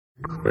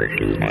Hello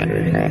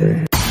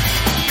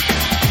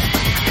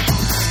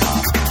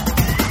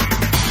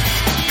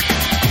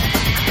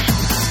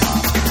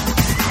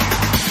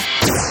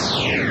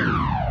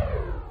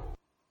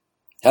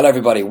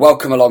everybody,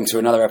 welcome along to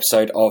another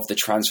episode of the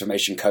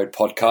Transformation Code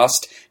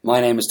podcast.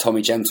 My name is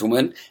Tommy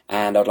Gentleman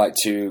and I'd like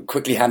to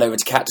quickly hand over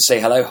to Kat to say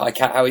hello. Hi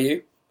Kat, how are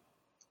you?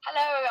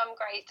 Hello, I'm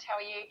great. How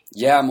are you?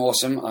 Yeah, I'm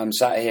awesome. I'm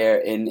sat here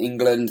in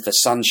England, the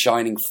sun's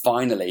shining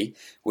finally,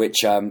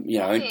 which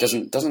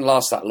it doesn't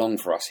last that long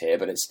for us here,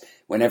 but it's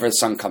whenever the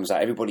sun comes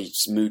out,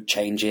 everybody's mood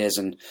changes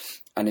and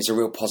it's a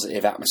real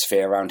positive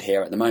atmosphere around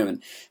here at the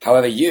moment.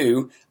 However,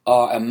 you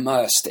are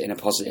immersed in a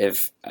positive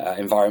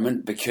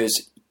environment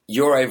because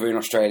you're over in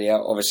Australia,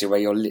 obviously where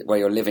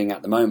you're living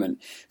at the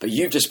moment, but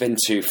you've just been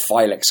to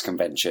Filex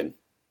convention.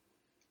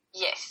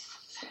 Yes.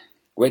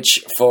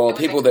 Which, for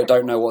people that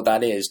don't know what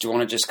that is, do you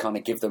want to just kind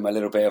of give them a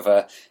bit of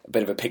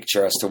a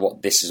picture as to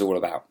what this is all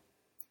about?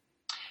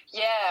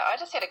 Yeah, I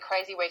just had a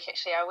crazy week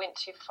actually. I went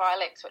to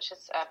Filex, which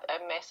is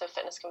a massive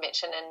fitness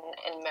convention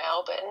in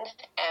Melbourne,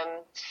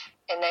 and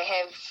they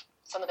have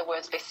some of the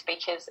world's best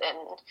speakers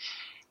in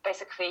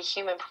basically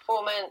human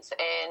performance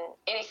and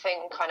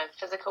anything kind of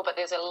physical, but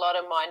there's a lot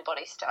of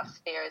mind-body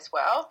stuff there as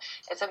well.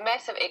 It's a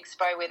massive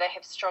expo where they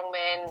have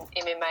strongman,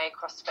 MMA,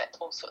 CrossFit,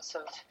 all sorts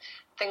of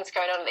things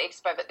going on at the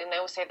expo, but then they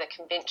also have the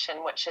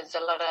convention, which is a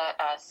lot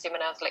of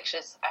seminars,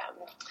 lectures,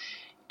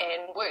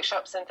 and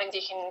workshops and things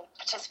you can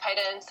participate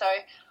in. So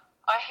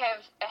I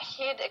have a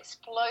head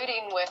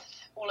exploding with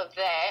all of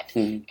that,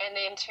 and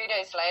then 2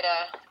 days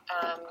later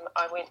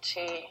I went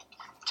to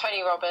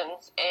Tony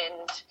Robbins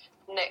and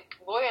Nick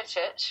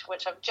Vujicic,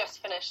 which I've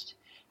just finished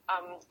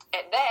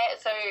at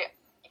that. So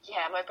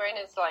yeah, my brain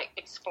is like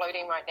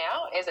exploding right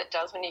now, as it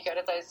does when you go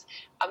to those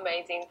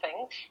amazing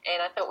things.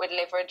 And I thought we'd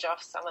leverage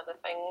off some of the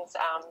things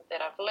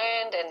that I've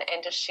learned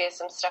and just share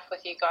some stuff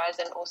with you guys,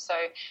 and also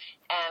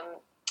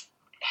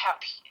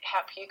help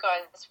you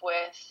guys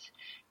with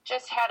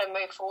just how to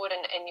move forward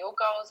in your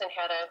goals and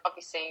how to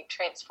obviously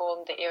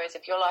transform the areas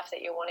of your life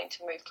that you're wanting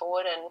to move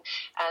forward. And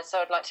so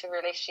I'd like to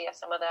really share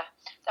some of the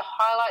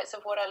highlights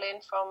of what I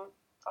learned from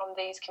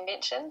these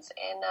conventions,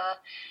 and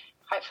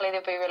hopefully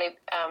they'll be really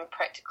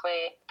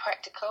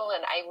practical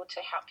and able to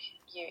help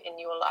you in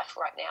your life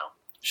right now.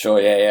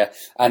 Sure, yeah.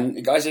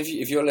 And guys, if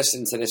you're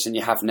listening to this and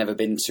you have never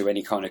been to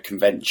any kind of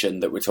convention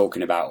that we're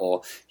talking about,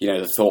 or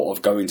the thought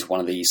of going to one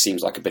of these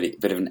seems like a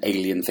bit of an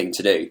alien thing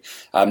to do,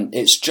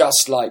 it's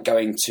just like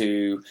going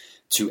to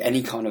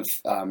any kind of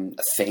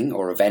thing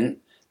or event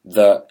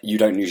that you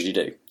don't usually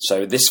do.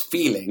 So this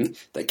feeling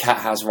that Kat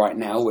has right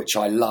now, which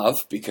I love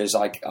because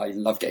I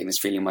love getting this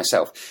feeling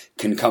myself,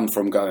 can come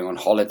from going on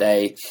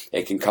holiday,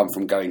 it can come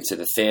from going to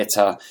the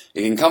theatre,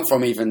 it can come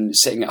from even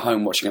sitting at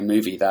home watching a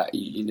movie that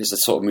is the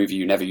sort of movie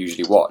you never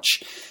usually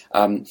watch.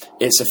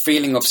 It's a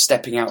feeling of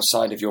stepping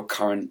outside of your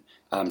current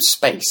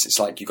space. It's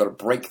like you've got to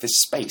break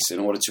this space in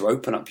order to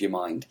open up your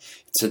mind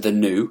to the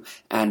new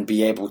and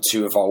be able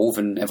to evolve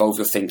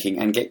your thinking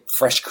and get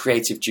fresh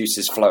creative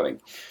juices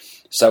flowing.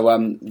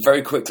 So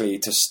very quickly,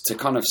 to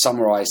kind of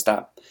summarise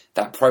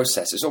that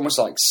process, it's almost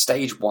like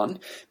stage one.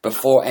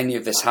 Before any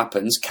of this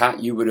happens,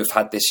 Kat, you would have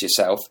had this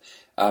yourself.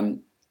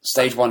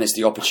 Stage one is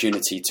the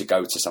opportunity to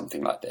go to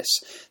something like this.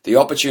 The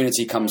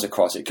opportunity comes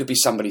across. It could be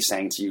somebody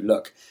saying to you,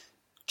 look,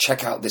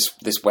 check out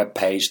this web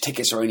page.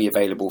 Tickets are only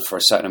available for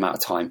a certain amount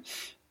of time.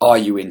 Are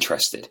you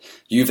interested?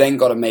 You've then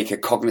got to make a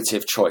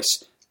cognitive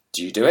choice.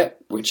 Do you do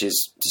it? Which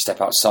is to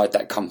step outside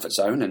that comfort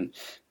zone and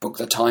book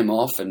the time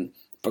off and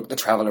book the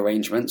travel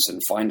arrangements and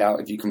find out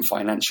if you can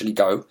financially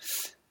go?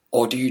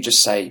 Or do you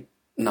just say,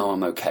 no,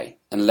 I'm okay,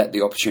 and let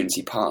the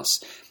opportunity pass?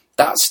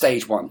 That's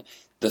stage one,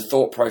 the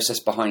thought process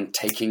behind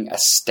taking that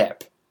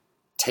step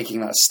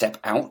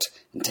out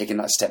and taking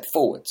that step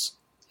forwards.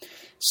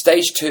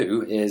 Stage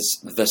two is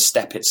the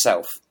step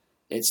itself.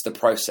 It's the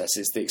process,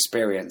 it's the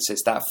experience,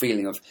 it's that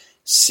feeling of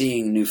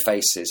seeing new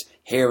faces,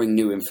 hearing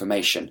new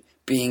information,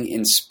 being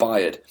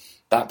inspired.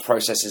 That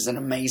process is an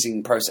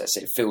amazing process.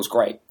 It feels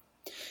great.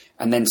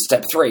 And then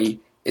step three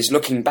is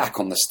looking back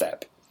on the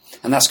step.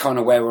 And that's kind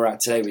of where we're at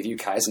today with you,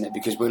 Kat, isn't it?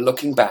 Because we're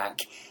looking back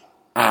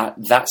at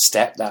that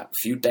step, that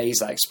few days,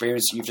 that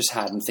experience you've just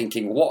had, and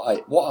thinking,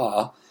 what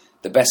are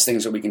the best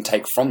things that we can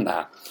take from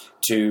that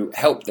to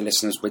help the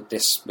listeners with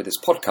this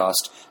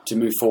podcast to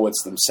move forwards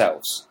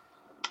themselves?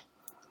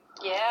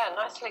 Yeah,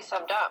 nicely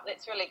summed up.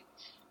 That's a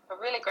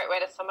really great way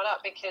to sum it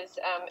up, because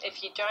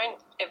if you don't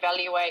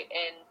evaluate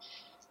and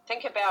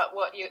think about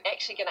what you're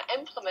actually going to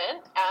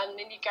implement, and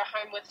then you go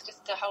home with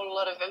just a whole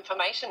lot of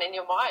information in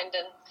your mind,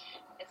 and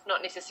it's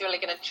not necessarily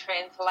going to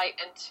translate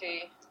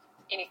into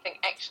anything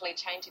actually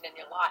changing in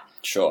your life.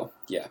 Sure,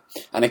 yeah.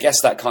 And I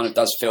guess that kind of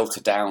does filter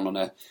down on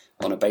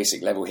a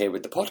basic level here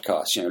with the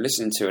podcast.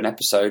 Listening to an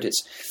episode,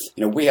 it's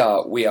we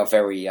are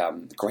very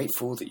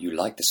grateful that you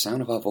like the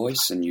sound of our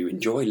voice and you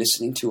enjoy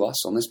listening to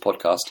us on this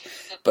podcast.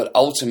 But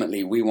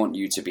ultimately, we want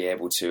you to be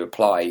able to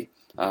apply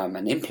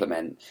and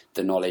implement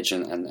the knowledge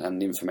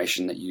and the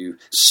information that you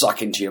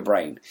suck into your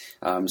brain.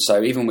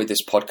 So even with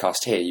this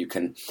podcast here, you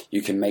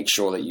can make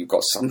sure that you've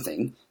got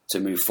something to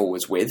move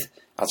forwards with,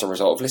 as a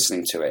result of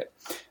listening to it.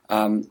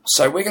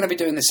 So we're going to be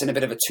doing this in a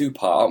bit of a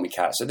two-part, aren't we,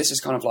 Kat? So this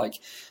is kind of like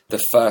the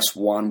first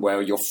one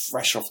where you're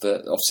fresh off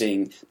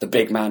seeing the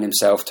big man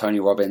himself, Tony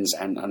Robbins,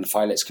 and the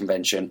Filex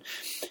convention.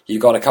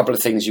 You've got a couple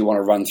of things you want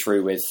to run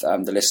through with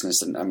the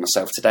listeners and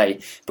myself today,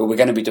 but we're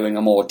going to be doing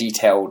a more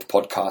detailed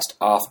podcast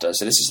after.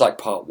 So this is like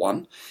part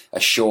one, a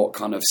short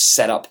kind of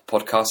setup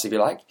podcast, if you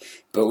like.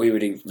 But we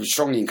would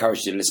strongly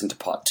encourage you to listen to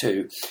part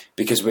two,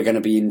 because we're going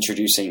to be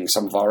introducing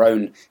some of our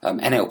own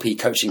NLP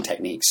coaching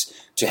techniques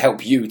to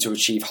help you to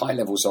achieve high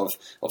levels of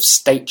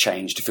state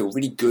change, to feel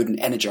really good and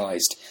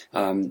energized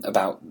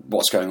about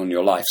what's going on in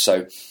your life.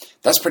 So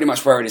that's pretty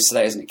much where it is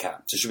today, isn't it,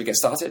 Kat? So should we get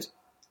started?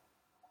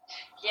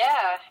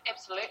 Yeah,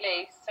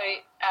 absolutely. So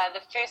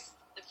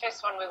the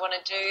first one we want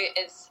to do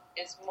is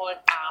more,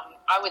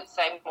 I would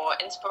say, more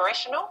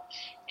inspirational,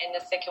 and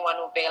the second one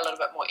will be a little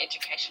bit more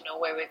educational,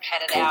 where we've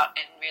had it out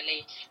and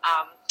really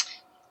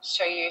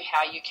show you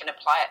how you can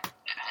apply it.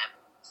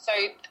 So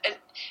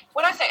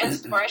when I say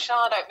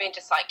inspirational, I don't mean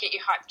just like get you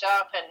hyped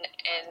up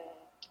and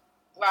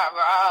rah,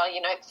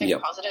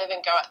 think positive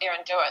and go out there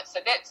and do it. So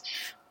that's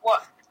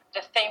what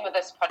the theme of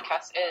this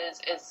podcast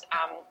is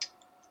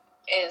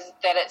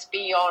that it's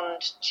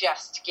beyond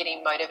just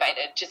getting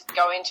motivated, just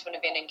going to an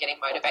event and getting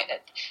motivated.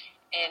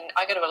 And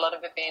I go to a lot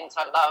of events.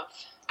 I love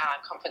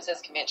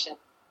conferences, conventions,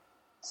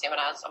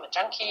 seminars. I'm a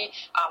junkie.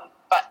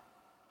 But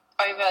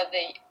over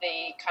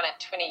the kind of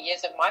 20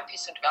 years of my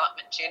personal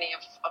development journey,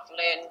 I've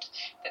learned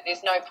that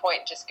there's no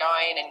point just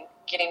going and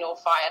getting all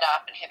fired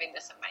up and having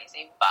this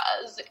amazing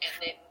buzz and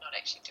then not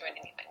actually doing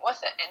anything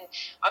with it. And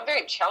I'm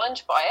very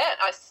challenged by it.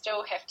 I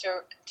still have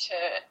to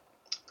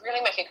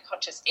really make a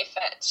conscious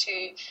effort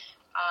to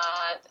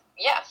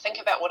think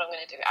about what I'm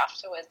going to do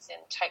afterwards and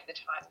take the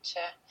time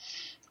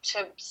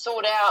to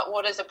sort out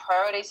what is a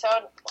priority. So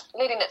I'm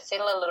letting it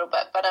settle a little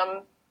bit, but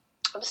I'm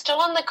still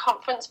on the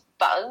conference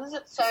buzz,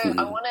 so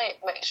I want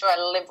to make sure I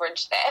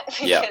leverage that,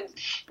 because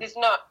there's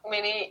not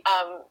many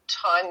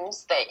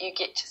times that you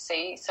get to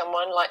see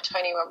someone like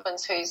Tony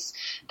Robbins, who's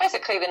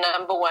basically the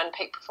number one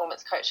peak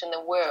performance coach in the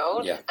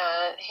world.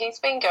 He's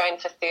been going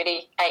for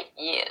 38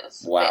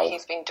 years. Wow. That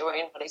he's been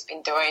doing what he's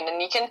been doing,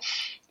 and you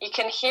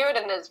can hear it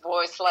in his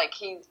voice, like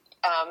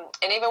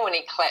and even when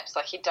he claps,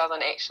 like he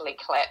doesn't actually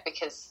clap,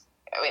 because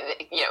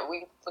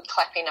we're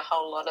clapping a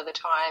whole lot of the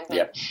time.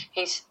 And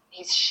he's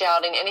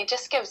shouting, and he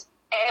just gives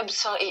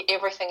absolutely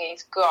everything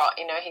he's got.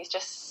 He's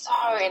just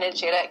so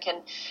energetic,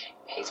 and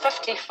he's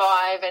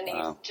 55, and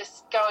he's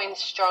just going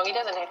strong. He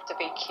doesn't have to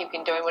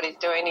keeping doing what he's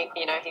doing.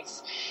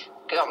 He's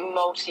got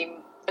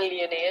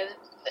multi-billionaire.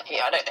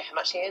 I don't know how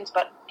much he earns,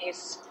 but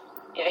he's.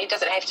 He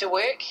doesn't have to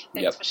work,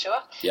 that's for sure.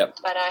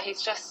 But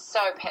he's just so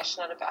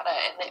passionate about it,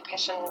 and that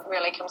passion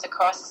really comes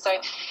across. So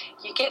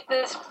you get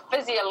this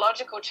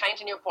physiological change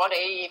in your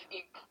body.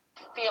 You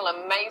feel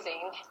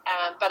amazing,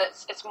 but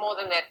it's more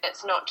than that.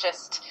 It's not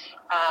just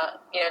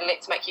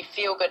let's make you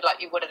feel good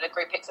like you would at a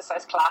group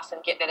exercise class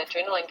and get that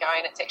adrenaline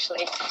going. It's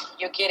actually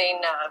you're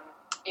getting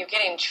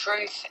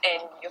truth,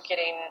 and you're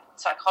getting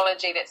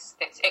psychology that's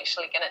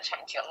actually going to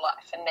change your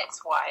life, and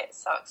that's why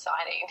it's so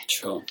exciting.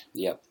 Sure.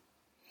 Yep.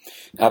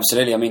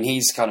 Absolutely. I mean,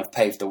 he's kind of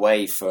paved the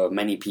way for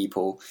many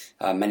people,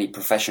 many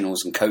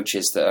professionals and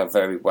coaches that are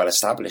very well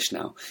established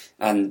now.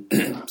 And,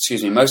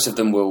 excuse me, most of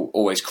them will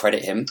always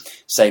credit him,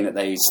 saying that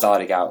they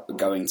started out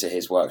going to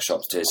his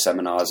workshops, to his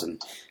seminars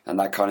and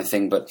that kind of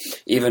thing. But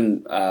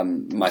even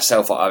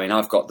myself, I mean,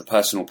 I've got the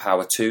Personal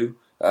Power 2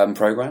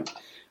 program,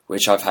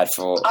 which I've had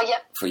for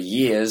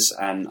years.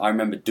 And I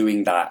remember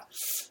doing that.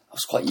 I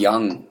was quite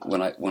young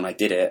when I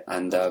did it,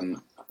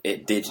 and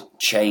it did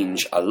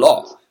change a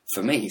lot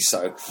for me.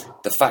 So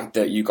the fact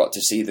that you got to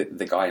see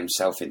the guy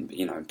himself in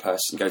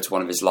person, go to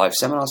one of his live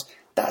seminars,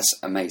 that's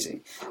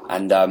amazing.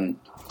 And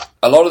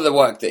a lot of the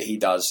work that he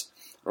does,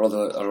 a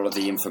lot of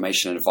the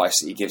information and advice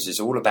that he gives is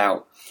all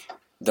about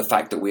the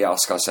fact that we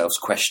ask ourselves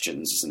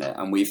questions, isn't it?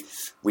 And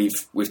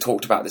we've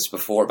talked about this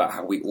before, about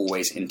how we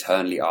always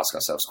internally ask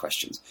ourselves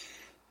questions.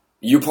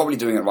 You're probably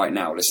doing it right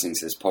now, listening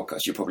to this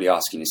podcast. You're probably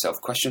asking yourself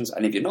questions.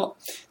 And if you're not,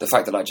 the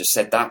fact that I just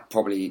said that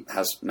probably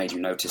has made you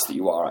notice that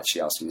you are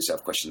actually asking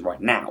yourself questions right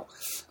now.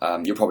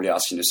 You're probably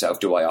asking yourself,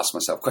 do I ask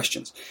myself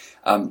questions?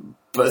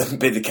 But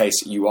be the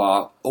case, we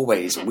are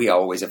always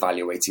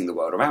evaluating the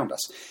world around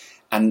us.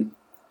 And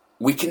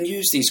we can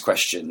use these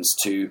questions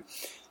to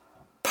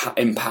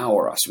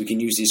empower us. We can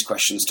use these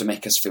questions to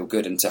make us feel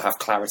good and to have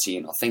clarity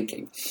in our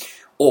thinking.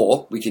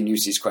 Or we can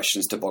use these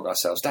questions to bog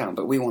ourselves down.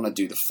 But we want to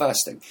do the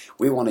first thing.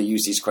 We want to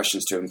use these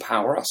questions to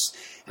empower us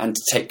and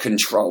to take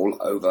control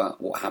over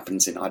what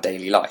happens in our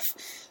daily life.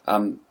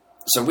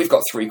 So we've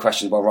got three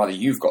questions. Well, rather,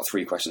 you've got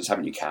three questions,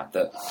 haven't you, Kat,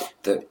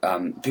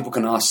 that people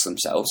can ask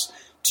themselves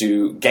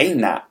to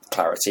gain that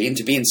clarity and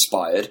to be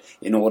inspired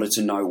in order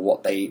to know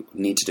what they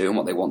need to do and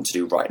what they want to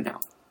do right now.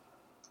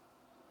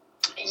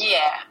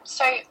 Yeah.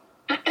 So,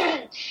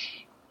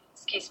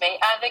 excuse me.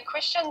 The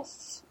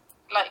questions...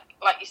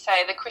 Like you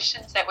say, the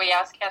questions that we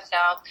ask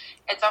ourselves,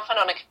 it's often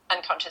on an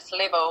unconscious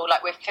level,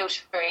 like we're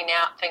filtering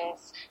out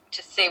things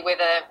to see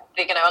whether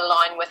they're going to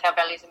align with our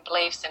values and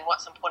beliefs and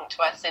what's important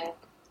to us. And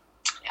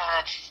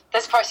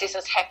this process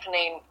is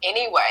happening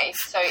anyway,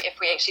 so if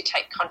we actually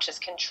take conscious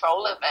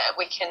control of it,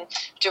 we can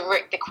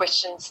direct the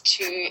questions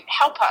to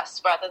help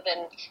us rather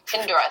than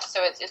hinder us.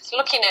 So it's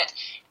looking at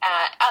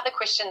other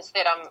questions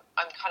that I'm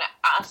kind of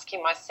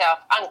asking myself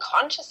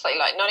unconsciously,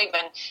 like not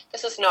even,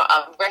 this is not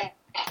a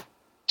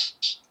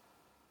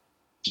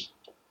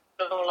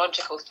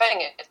logical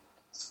thing.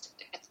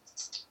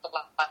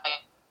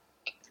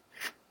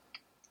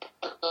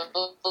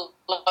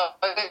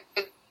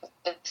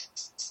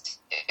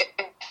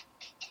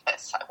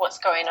 It's like what's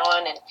going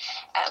on, and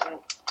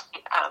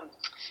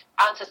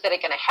answers that are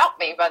going to help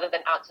me rather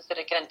than answers that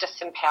are going to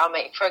disempower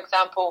me. For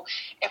example,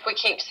 if we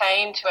keep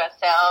saying to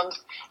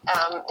ourselves,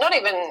 not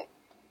even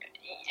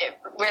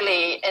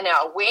really in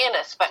our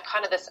awareness, but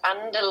kind of this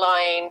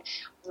underlying,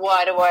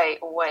 why do I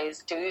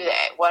always do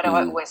that? Why do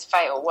I always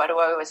fail? Why do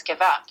I always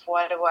give up?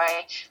 Why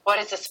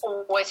does this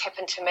always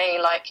happen to me?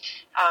 Like,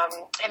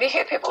 have you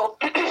heard people,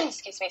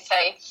 excuse me,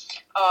 say,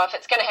 oh, if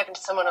it's going to happen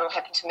to someone, it'll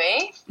happen to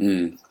me?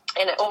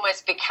 And it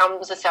almost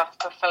becomes a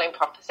self-fulfilling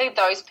prophecy.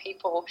 Those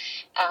people,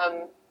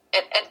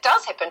 it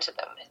does happen to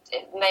them.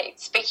 They're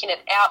speaking it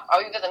out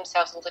over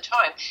themselves all the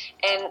time.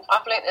 And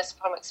I've learnt this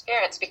from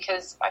experience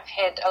because I've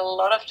had a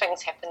lot of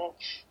things happen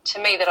to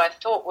me that I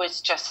thought was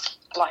just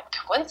like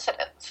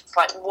coincidence. It's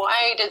like,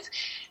 why does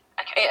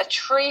a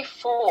tree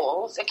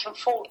falls, it can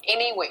fall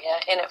anywhere,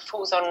 and it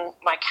falls on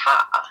my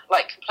car,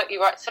 like completely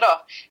writes it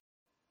off.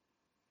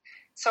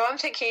 So I'm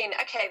thinking,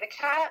 okay, the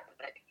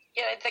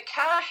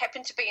car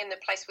happened to be in the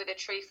place where the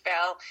tree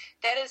fell.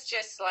 That is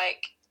just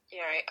like,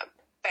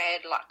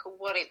 bad luck or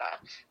whatever.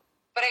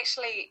 But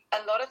actually,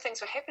 a lot of things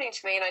were happening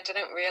to me, and I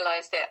didn't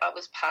realise that I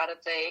was part of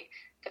the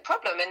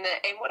problem. And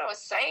what I was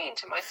saying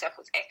to myself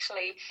was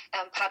actually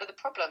part of the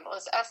problem. I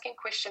was asking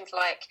questions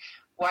like,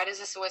 why does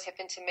this always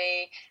happen to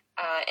me?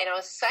 And I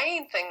was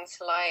saying things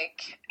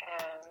like,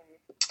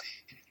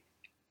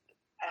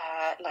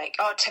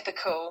 oh,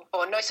 typical,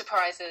 or no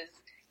surprises,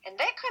 and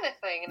that kind of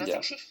thing. And I was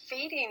actually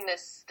feeding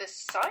this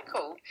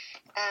cycle.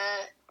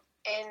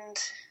 And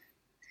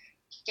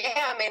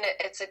yeah, I mean,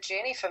 it's a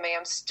journey for me.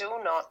 I'm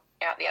still not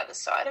out the other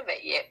side of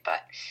it yet,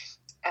 but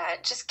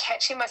just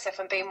catching myself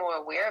and being more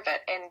aware of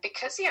it. And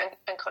because the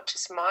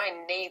unconscious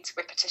mind needs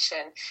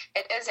repetition,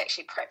 it is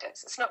actually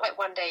practice. It's not like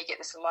one day you get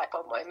this light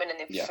bulb moment and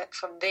then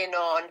from then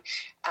on,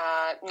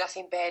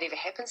 nothing bad ever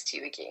happens to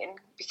you again,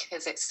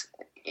 because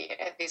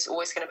there's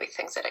always going to be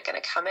things that are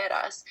going to come at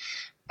us.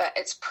 But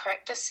it's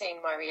practicing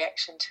my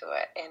reaction to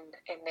it,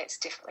 and that's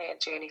definitely a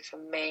journey for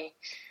me.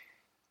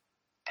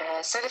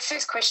 So the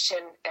first question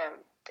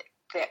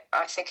that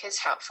I think is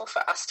helpful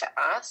for us to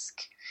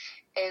ask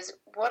is,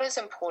 what is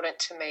important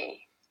to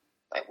me?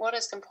 Like, what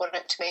is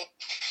important to me?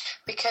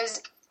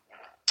 Because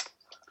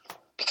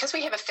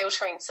we have a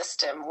filtering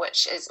system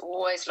which is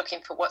always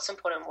looking for what's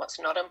important and what's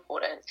not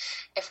important.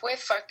 If we're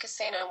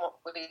focusing on what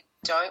we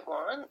don't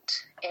want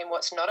and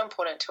what's not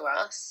important to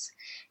us,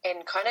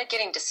 and kind of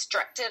getting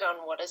distracted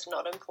on what is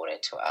not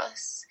important to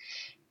us,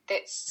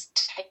 that's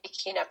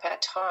taking up our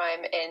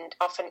time and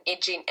often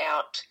edging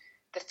out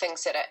the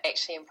things that are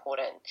actually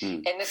important.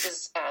 And this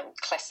is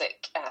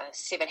classic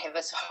 7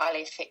 Habits of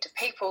Highly Effective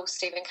People,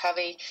 Stephen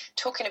Covey,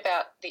 talking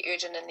about the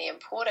urgent and the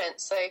important.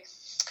 So it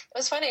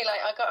was funny,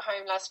 like I got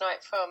home last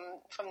night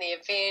from the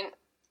event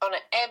on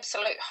an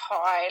absolute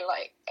high,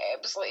 like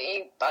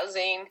absolutely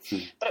buzzing,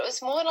 but it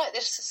was more like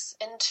this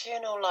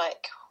internal,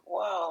 like,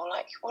 whoa,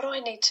 like what do I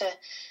need to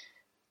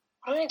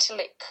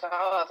let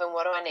go of, and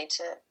what do I need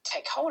to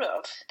take hold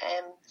of?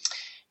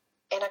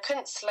 And I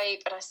couldn't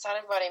sleep, and I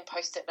started writing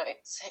Post-it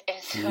notes.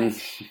 And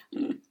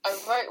I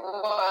wrote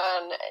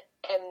one,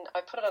 and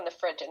I put it on the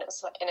fridge, and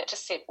it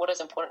just said, "What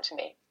is important to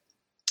me?"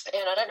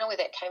 And I don't know where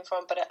that came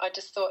from, but I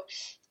just thought,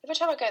 every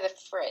time I go to the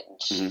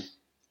fridge,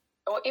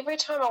 or every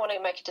time I want to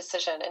make a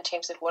decision in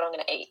terms of what I'm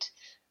going to eat,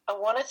 I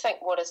want to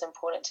think what is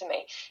important to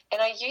me.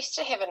 And I used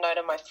to have a note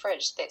on my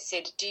fridge that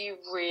said, "Do you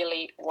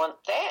really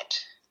want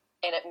that?"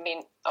 And it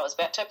meant I was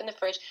about to open the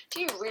fridge.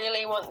 Do you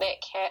really want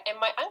that cat? And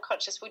my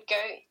unconscious would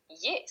go,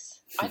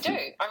 yes, I do.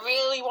 I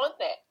really want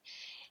that.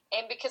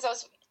 And because I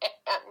was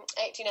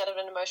acting out of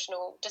an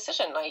emotional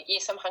decision, like,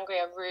 yes, I'm hungry,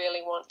 I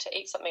really want to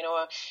eat something,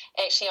 or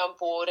actually I'm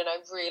bored and I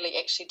really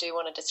actually do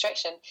want a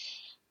distraction.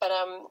 But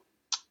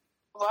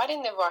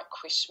writing the right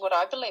question, what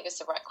I believe is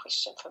the right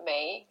question for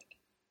me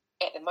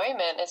at the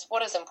moment is,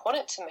 what is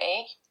important to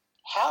me?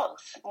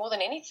 Health, more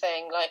than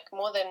anything, like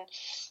more than...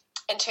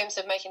 in terms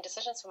of making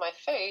decisions for my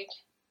food,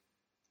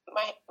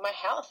 my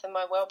health and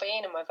my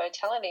well-being and my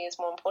vitality is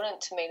more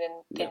important to me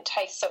than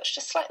taste. So it's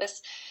just like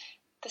this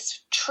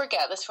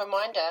trigger, this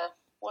reminder,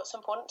 what's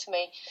important to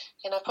me.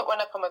 And I put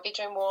one up on my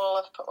bedroom wall.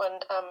 I've put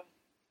one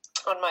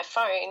on my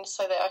phone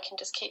so that I can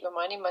just keep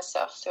reminding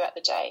myself throughout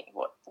the day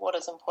what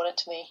is important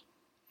to me.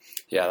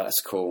 Yeah,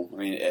 that's cool. I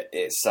mean,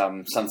 it's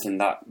something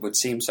that would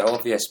seem so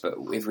obvious, but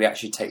if we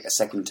actually take a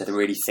second to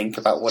really think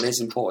about what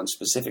is important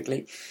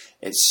specifically,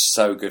 it's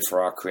so good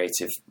for our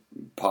creative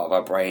part of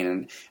our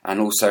brain, and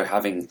also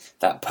having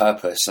that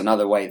purpose.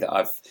 Another way that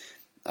I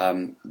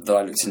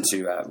looked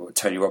into what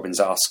Tony Robbins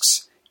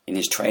asks in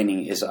his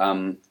training is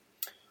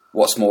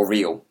what's more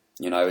real,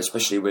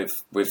 especially with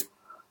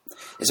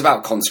it's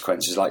about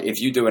consequences. Like if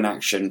you do an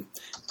action,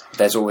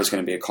 there's always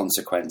going to be a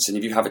consequence. And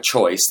if you have a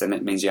choice, then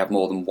it means you have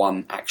more than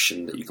one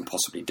action that you can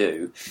possibly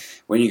do.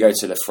 When you go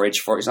to the fridge,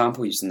 for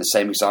example, using the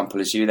same example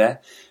as you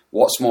there,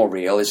 what's more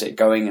real? Is it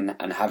going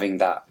and having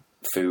that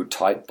food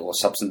type or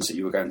substance that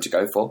you were going to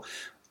go for?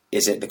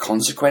 Is it the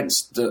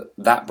consequence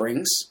that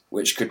brings,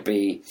 which could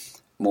be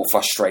more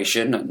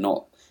frustration and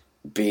not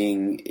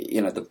being,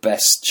 the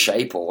best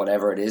shape or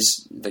whatever it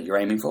is that you're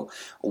aiming for?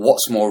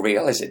 What's more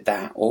real? Is it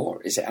that,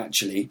 or is it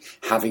actually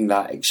having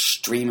that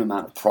extreme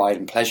amount of pride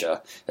and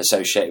pleasure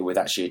associated with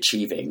actually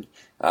achieving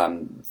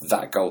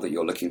that goal that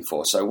you're looking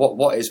for? So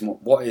what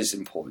is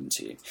important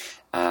to you?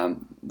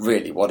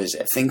 Really, what is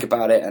it? Think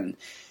about it. And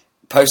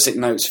post-it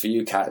notes for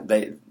you, Kat,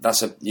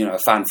 that's a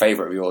fan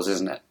favourite of yours,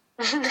 isn't it?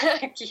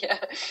 Yeah,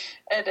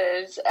 it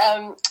is.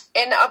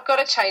 And I've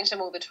got to change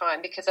them all the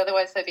time because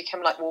otherwise they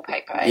become like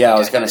wallpaper. Yeah, I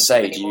was going to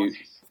say, do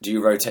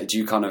you rotate? Do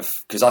you kind of,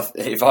 because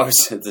if I was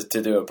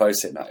to do a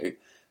post-it note,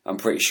 I'm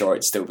pretty sure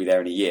it'd still be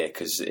there in a year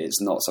because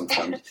it's not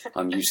something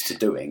I'm used to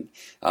doing.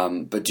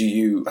 But do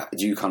you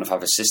kind of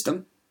have a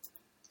system?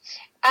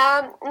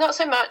 Not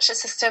so much a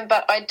system,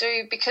 but I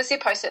do, because they're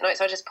post-it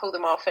notes, I just pull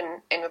them off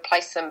and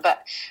replace them.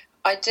 But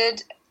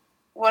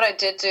what I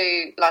did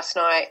do last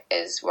night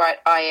is write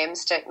I am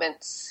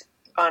statements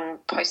on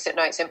post-it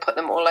notes and put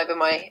them all over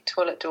my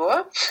toilet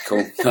door.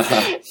 Cool.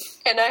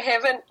 And I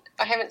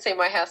haven't seen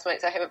my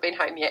housemates. I haven't been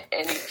home yet,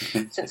 and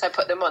since I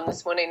put them on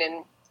this morning,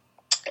 and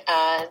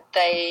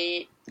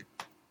I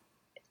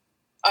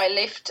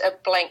left a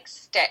blank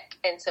stack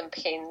and some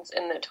pens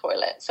in the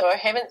toilet, so I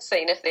haven't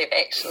seen if they've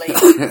actually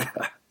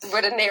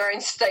written their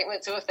own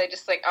statements or if they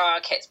just think, oh,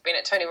 Kat's been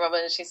at Tony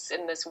Robbins, she's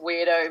in this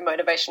weirdo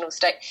motivational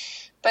state.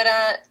 But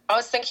I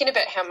was thinking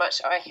about how much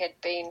I had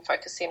been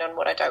focusing on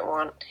what I don't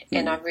want,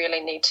 and I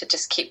really need to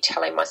just keep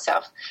telling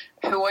myself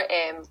who I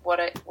am, what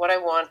I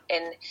want,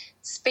 and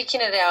speaking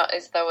it out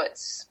as though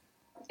it's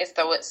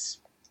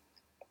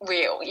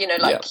real,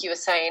 like you were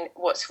saying,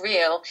 what's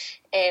real.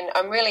 And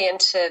I'm really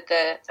into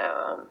the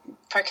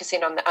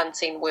focusing on the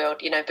unseen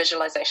world,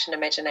 visualization,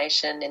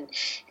 imagination,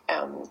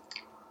 and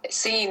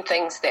seeing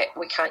things that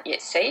we can't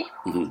yet see.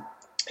 Mm-hmm.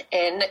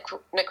 And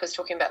Nick was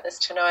talking about this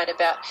tonight,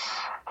 about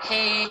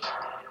he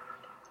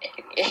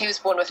was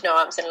born with no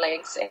arms and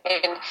legs,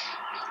 and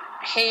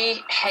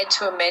he had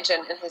to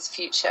imagine in his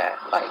future,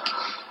 like,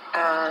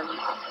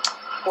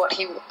 what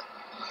he...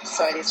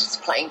 Sorry, there's just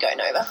a plane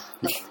going over.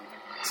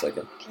 It's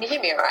okay. Can you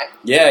hear me all right?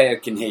 Yeah, I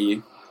can hear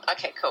you.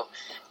 Okay, cool.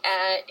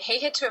 He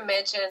had to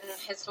imagine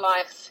his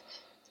life,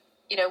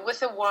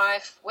 with a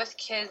wife, with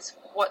kids,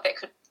 what that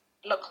could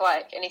look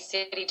like. And he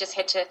said he just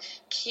had to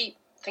keep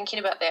thinking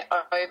about that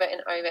over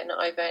and over and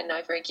over and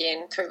over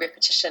again through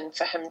repetition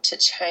for him to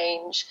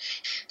change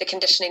the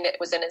conditioning that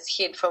was in his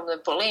head from the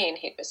bullying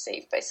he'd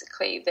received,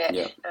 basically, that,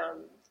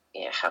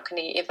 how can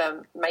he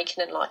ever make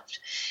it in life?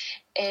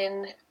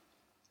 And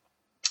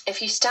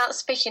if you start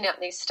speaking out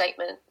these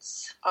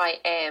statements, I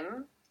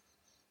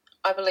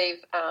believe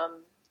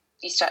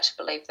you start to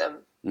believe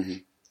them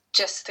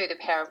just through the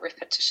power of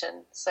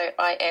repetition. So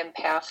I am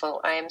powerful,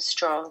 I am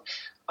strong,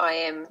 I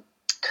am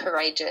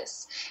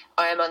courageous,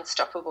 I am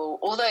unstoppable.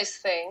 All those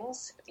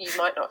things, you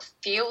might not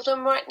feel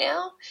them right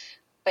now,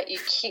 but you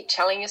keep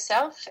telling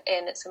yourself,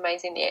 and it's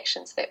amazing the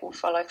actions that will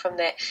follow from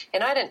that.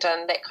 And I hadn't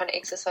done that kind of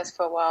exercise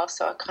for a while,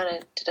 so I kind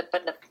of did a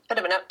bit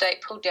of an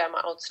update, pulled down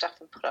my old stuff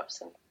and put up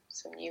some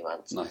new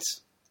ones.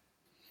 Nice.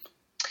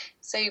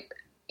 So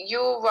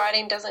your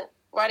writing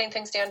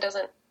things down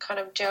doesn't kind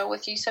of gel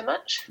with you so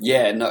much?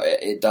 Yeah, no,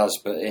 it does,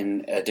 but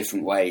in a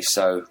different way.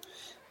 So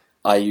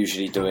I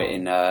usually do it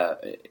in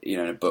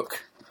a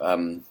book,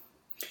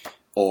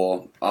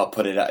 or I'll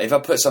put it up. If I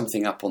put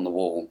something up on the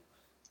wall,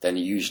 then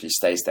it usually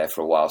stays there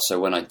for a while. So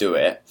when I do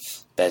it,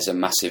 there's a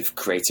massive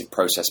creative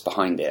process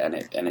behind it,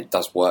 and it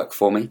does work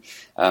for me.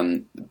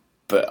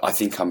 But I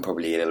think I'm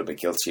probably a little bit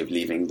guilty of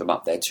leaving them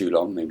up there too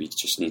long. Maybe you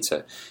just need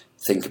to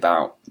think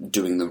about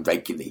doing them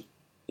regularly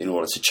in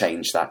order to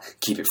change that,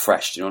 keep it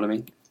fresh. Do you know what I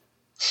mean?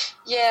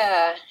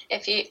 Yeah.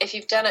 If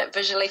you've done it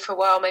visually for a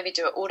while, maybe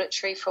do it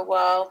auditory for a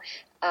while.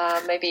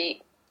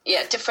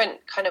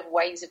 Different kind of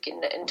ways of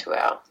getting it into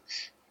our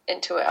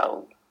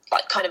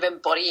like kind of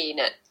embodying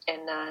it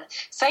and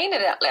saying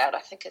it out loud. I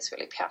think is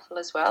really powerful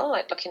as well.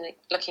 Like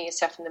looking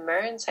yourself in the mirror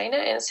and saying it.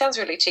 And it sounds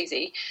really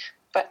cheesy,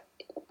 but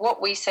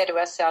what we say to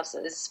ourselves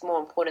is more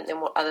important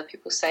than what other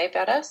people say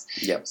about us.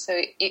 Yep.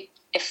 So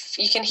if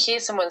you can hear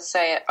someone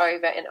say it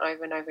over and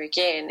over and over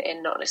again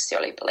and not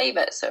necessarily believe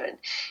it, so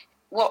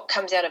what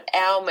comes out of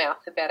our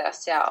mouth about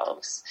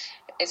ourselves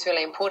is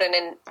really important.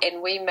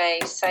 And we may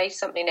say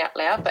something out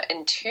loud, but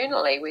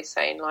internally we're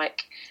saying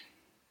like,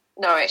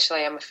 no,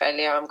 actually I'm a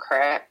failure, I'm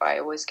crap, I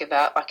always give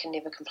up, I can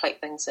never complete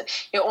things.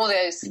 All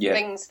those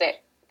things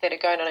that are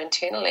going on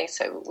internally.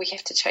 So we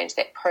have to change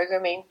that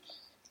programming.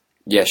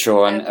 Yeah,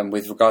 sure. And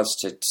with regards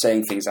to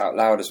saying things out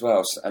loud as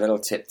well, a little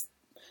tip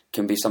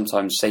can be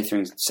sometimes say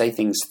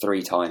things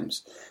 3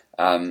 times.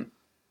 Our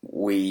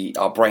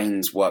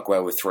brains work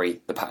well with 3,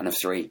 the pattern of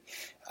 3.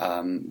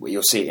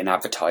 You'll see it in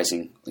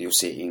advertising. You'll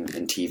see it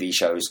in TV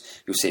shows.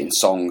 You'll see it in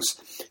songs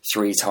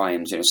 3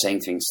 times.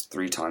 Saying things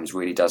 3 times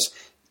really does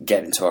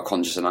get into our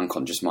conscious and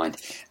unconscious mind.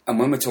 And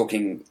when we're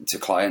talking to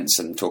clients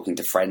and talking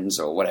to friends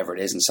or whatever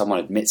it is, and someone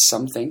admits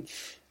something,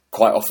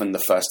 quite often the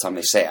first time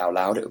they say it out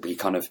loud, it will be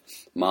kind of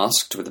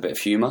masked with a bit of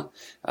humour,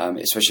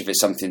 especially if it's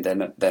something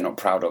they're not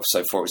proud of.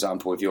 So, for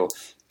example, if you're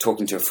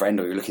talking to a friend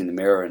or you look in the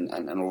mirror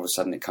and all of a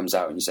sudden it comes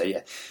out and you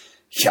say,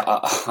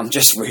 I'm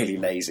just really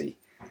lazy,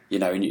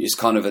 and it's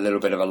kind of a little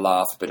bit of a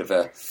laugh,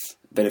 a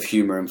bit of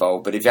humour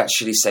involved. But if you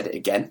actually said it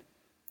again,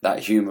 that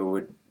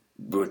humour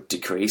would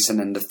decrease, and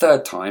then the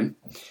third time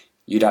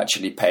you'd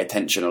actually pay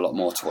attention a lot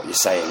more to what you're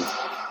saying,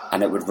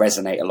 and it would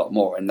resonate a lot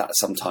more, and that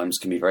sometimes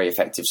can be very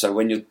effective. So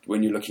when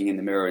you're looking in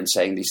the mirror and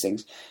saying these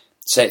things,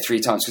 say it 3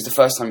 times, because the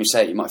first time you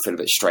say it, you might feel a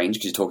bit strange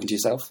because you're talking to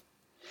yourself,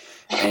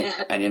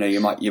 and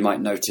you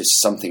might notice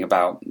something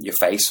about your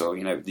face, or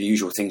the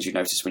usual things you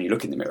notice when you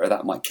look in the mirror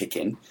that might kick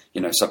in,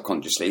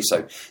 subconsciously.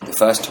 So the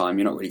first time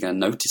you're not really going to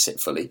notice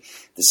it fully.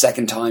 The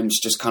second time's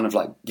just kind of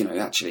like,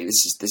 actually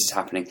this is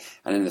happening,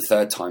 and then the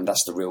third time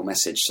that's the real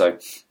message. So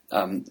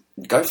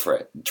go for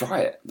it,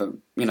 try it. But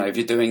if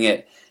you're doing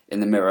it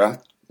in the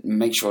mirror,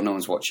 make sure no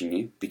one's watching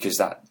you, because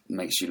that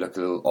makes you look a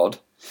little odd.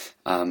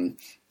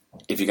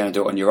 If you're going to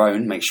do it on your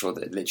own, make sure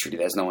that literally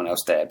there's no one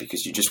else there,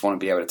 because you just want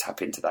to be able to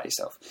tap into that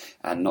yourself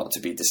and not to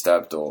be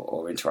disturbed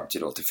or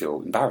interrupted or to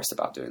feel embarrassed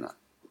about doing that.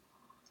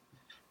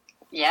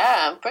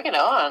 Yeah, bring it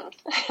on.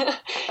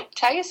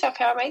 Tell yourself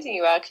how amazing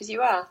you are, because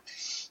you are.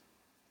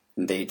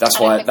 Indeed, that's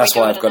why I've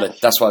got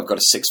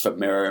a 6-foot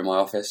mirror in my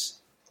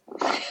office.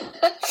 I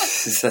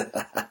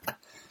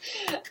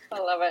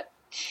love it.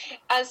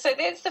 So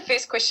that's the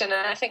first question,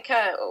 and I think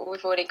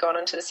we've already gone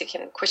on to the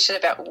second question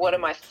about what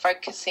am I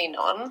focusing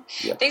on.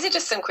 Yeah. These are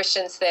just some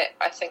questions that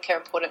I think are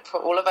important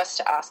for all of us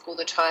to ask all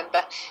the time,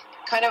 but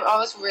I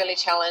was really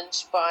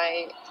challenged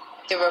by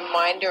the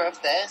reminder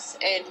of this.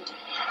 And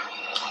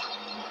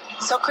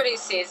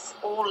Socrates says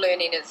all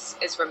learning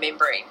is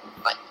remembering.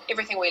 Like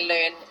everything we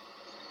learn,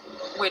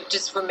 we're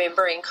just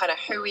remembering kind of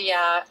who we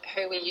are,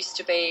 who we used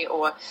to be,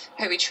 or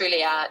who we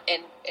truly are.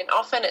 And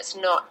often it's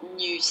not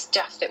new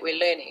stuff that we're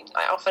learning.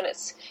 Often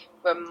it's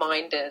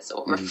reminders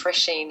or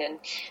refreshing. And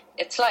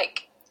it's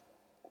like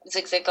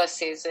Zig Ziglar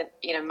says that,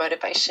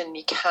 motivation,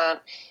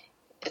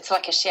 it's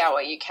like a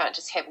shower. You can't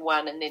just have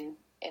one and then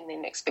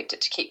expect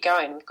it to keep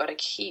going. We've got to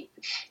keep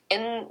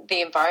in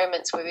the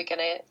environments where we're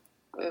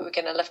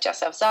going to lift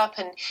ourselves up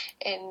and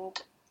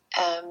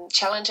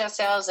challenge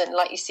ourselves, and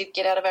like you said,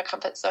 get out of our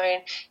comfort zone.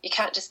 You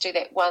can't just do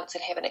that once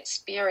and have an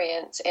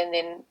experience and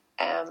then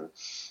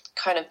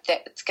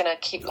that's going to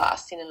keep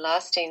lasting and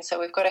lasting. So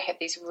we've got to have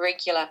these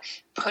regular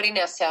putting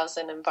ourselves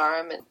in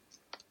environments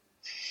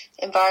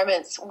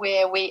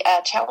where we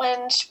are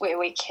challenged, where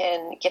we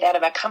can get out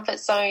of our comfort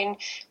zone,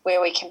 where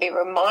we can be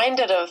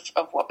reminded of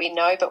what we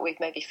know but we've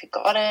maybe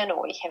forgotten,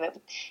 or we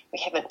haven't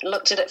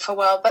looked at it for a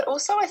while. But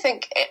also I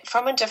think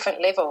from a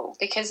different level,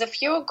 because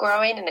if you're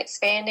growing and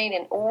expanding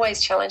and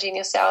always challenging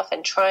yourself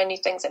and trying new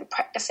things and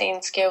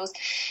practicing skills,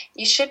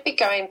 you should be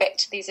going back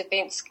to these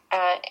events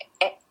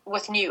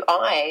with new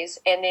eyes,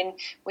 and then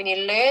when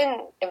you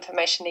learn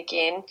information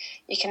again,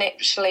 you can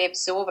actually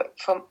absorb it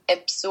from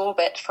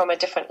a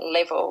different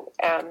level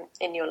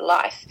in your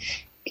life,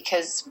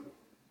 because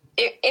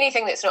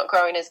anything that's not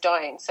growing is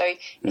dying. So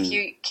if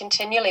you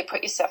continually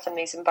put yourself in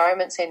these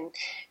environments, and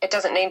it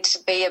doesn't need to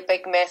be a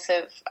big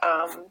massive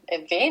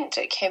event,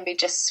 it can be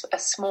just a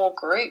small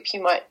group.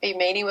 You might be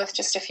meeting with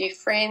just a few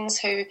friends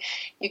who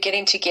you're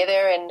getting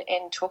together and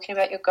talking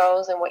about your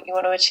goals and what you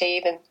want to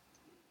achieve, and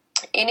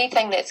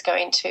anything that's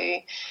going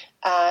to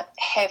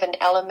have an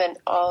element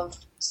of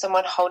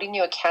someone holding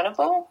you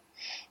accountable.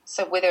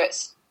 So whether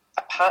it's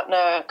a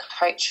partner,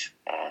 coach,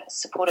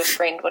 supportive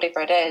friend, whatever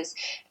it is,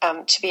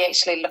 to be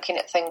actually looking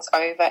at things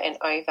over and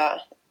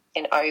over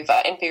and over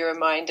and be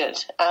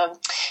reminded.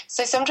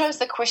 So sometimes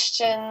the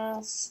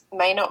questions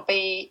may not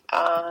be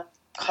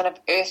kind of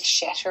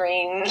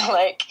earth-shattering,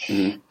 like,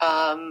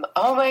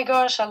 oh my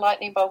gosh, a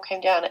lightning bolt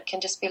came down. It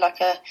can just be like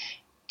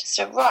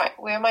right,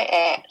 where am I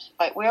at?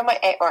 Like, where am I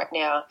at right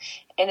now?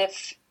 And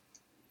if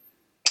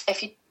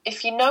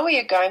you know where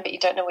you're going but you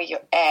don't know where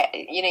you're at,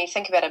 you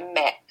think about a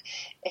map.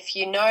 If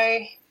you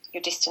know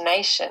your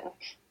destination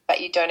but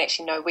you don't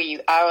actually know where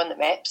you are on the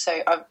map.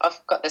 So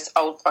I've got this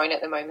old phone at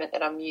the moment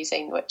that I'm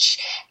using, which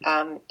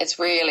is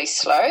really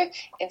slow.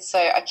 And so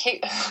I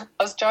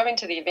was driving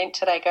to the event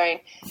today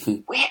going,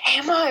 where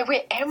am I?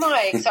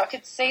 So I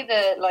could see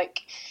it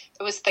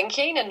was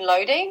thinking and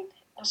loading.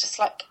 I was just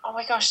like, oh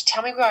my gosh,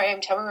 tell me where I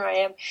am.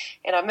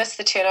 And I missed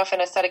the turn off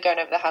and I started going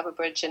over the harbour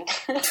bridge, and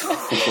I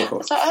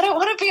was like, I don't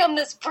want to be on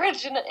this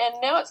bridge, and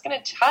now it's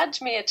going to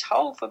charge me a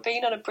toll for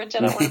being on a bridge I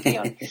don't want to be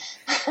on.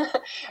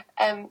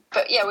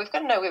 But yeah, we've got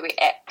to know where we're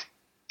at.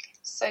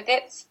 So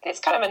that's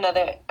kind of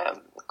another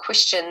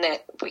question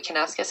that we can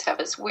ask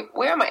ourselves is,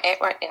 where am I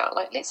at right now?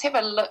 Like, let's have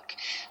a look,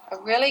 a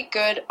really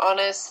good,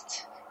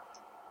 honest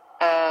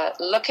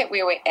look at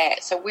where we're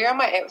at. So where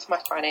am I at with my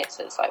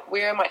finances? Like,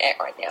 where am I at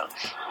right now?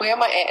 Where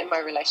am I at in my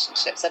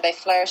relationships? Are they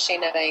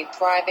flourishing? Are they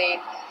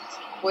thriving?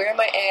 Where am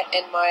I at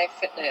in my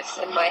fitness,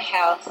 in my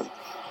health,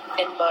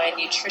 in my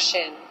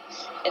nutrition,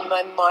 in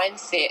my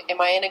mindset?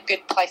 Am I in a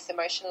good place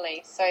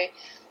emotionally? So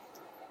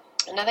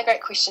another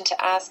great question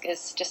to ask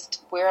is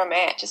just where I'm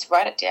at. Just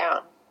write it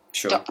down.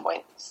 Sure. Dot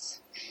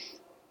points.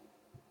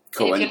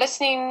 Cool. And if you're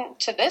listening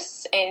to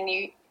this and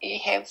you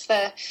have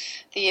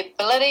the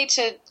ability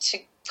to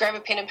grab a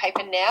pen and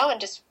paper now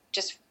and just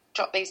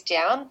jot these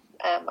down,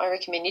 I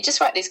recommend you just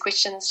write these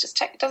questions.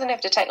 It doesn't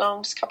have to take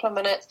long, just a couple of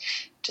minutes.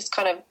 Just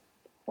kind of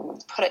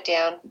put it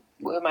down.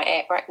 Where am I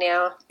at right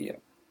now? Yeah.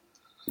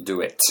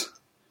 Do it.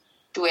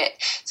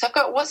 So I've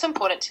got what's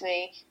important to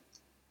me.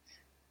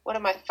 What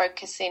am I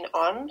focusing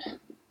on?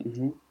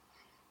 Mm-hmm.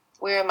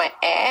 Where am I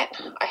at?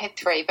 I had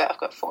 3, but I've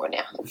got 4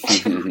 now.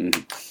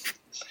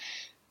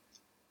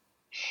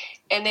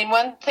 And then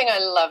one thing I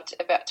loved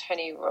about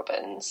Tony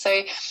Robbins.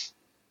 So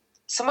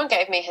someone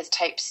gave me his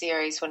tape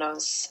series when I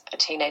was a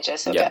teenager,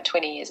 so about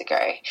 20 years ago.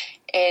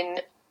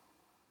 And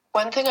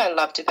one thing I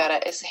loved about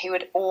it is he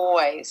would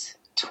always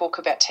talk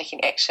about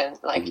taking action.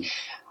 Like,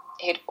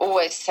 he'd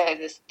always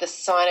say the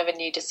sign of a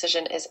new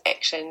decision is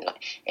action.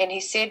 And he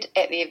said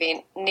at the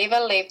event, never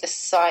leave the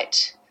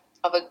site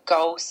of a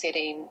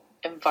goal-setting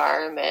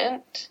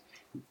environment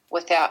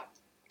without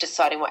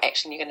deciding what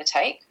action you're going to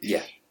take.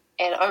 Yeah.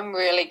 And I'm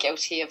really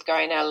guilty of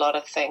going to a lot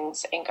of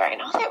things and going,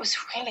 oh, that was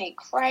really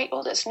great,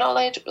 all this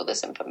knowledge, all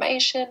this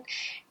information,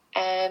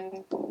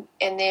 and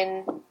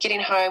then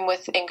getting home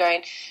and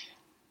going,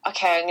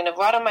 okay, I'm going to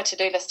write on my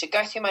to-do list to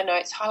go through my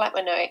notes, highlight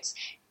my notes,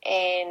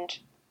 and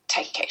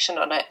take action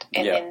on it.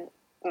 And then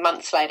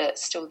months later,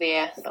 it's still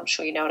there. I'm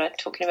sure you know what I'm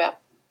talking about.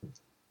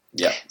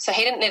 Yeah. So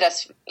he didn't let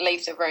us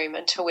leave the room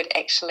until we'd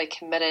actually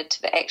committed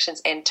to the actions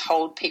and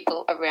told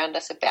people around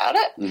us about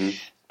it,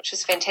 which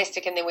was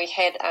fantastic. And then we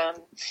had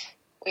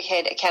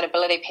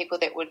accountability people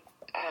that would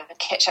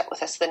catch up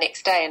with us the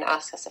next day and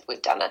ask us if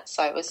we'd done it.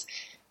 So it was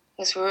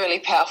really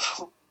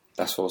powerful.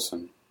 That's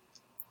awesome.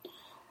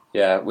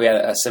 Yeah, we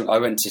had I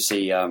went to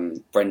see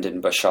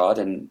Brendan Burchard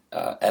in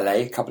LA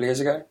a couple of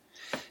years ago.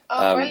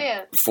 Oh,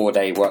 brilliant.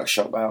 4-day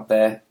workshop out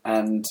there,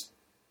 and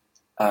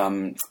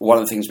one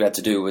of the things we had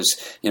to do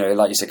was,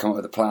 like you said, come up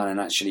with a plan and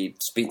actually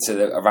speak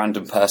to a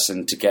random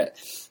person to get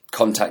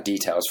contact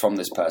details from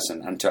this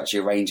person and to actually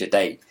arrange a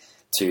date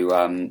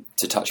to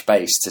touch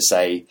base to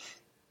say,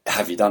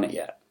 have you done it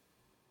yet?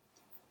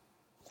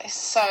 It's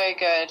so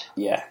good.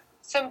 Yeah.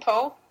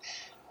 Simple.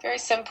 Very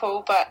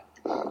simple, but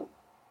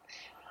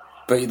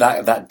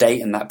that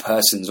date and that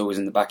person's always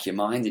in the back of your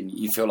mind, and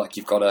you feel like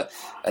you've got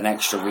an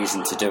extra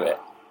reason to do it.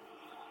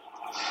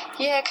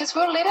 Yeah, because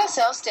we'll let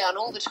ourselves down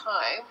all the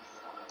time,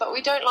 but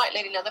we don't like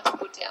letting other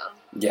people down.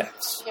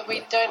 Yes. Yeah,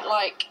 we don't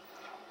like...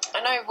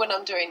 I know when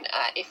I'm doing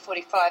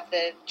F45,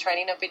 the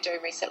training I've been doing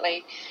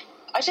recently,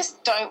 I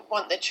just don't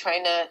want the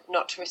trainer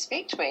not to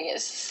respect me.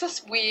 It's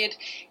this weird...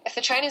 If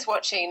the trainer's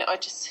watching,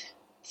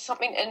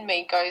 something in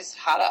me goes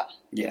harder.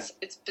 Yeah.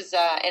 It's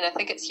bizarre, and I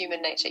think it's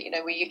human nature.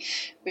 We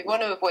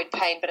want to avoid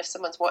pain, but if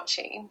someone's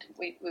watching,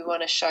 we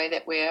want to show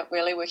that we're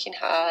really working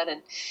hard,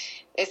 and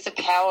it's the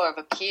power of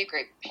a peer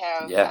group,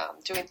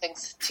 of doing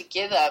things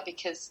together,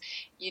 because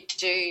you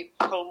do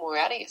pull more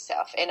out of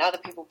yourself, and other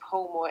people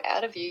pull more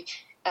out of you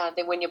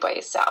than when you're by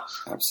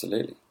yourself.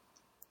 Absolutely.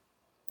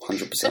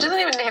 100%. So it doesn't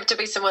even have to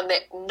be someone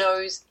that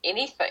knows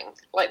anything.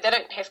 Like, they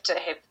don't have to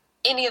have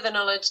any of the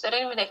knowledge. They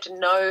don't even have to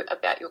know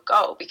about your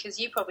goal, because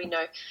you probably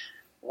know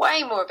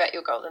way more about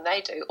your goal than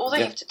they do. All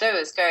they have to do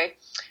is go,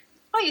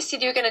 oh, you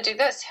said you were going to do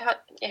this.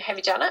 Have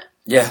you done it?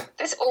 Yeah.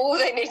 That's all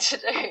they need to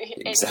do.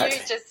 Exactly. And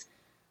you just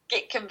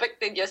get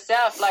convicted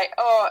yourself, like,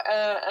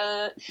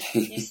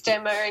 you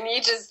stammer, and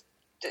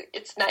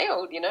it's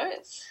nailed,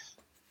 it's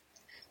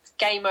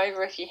game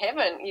over if you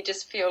haven't. You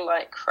just feel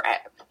like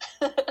crap.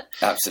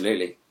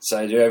 Absolutely.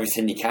 So do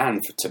everything you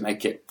can to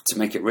make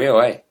it real,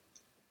 eh?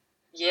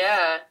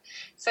 Yeah.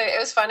 So it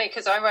was funny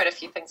because I wrote a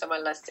few things on my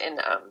list,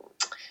 and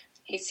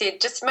he said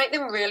just make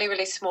them really,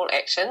 really small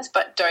actions,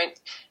 but don't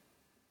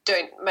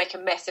make a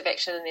massive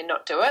action and then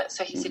not do it.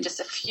 So he said just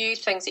a few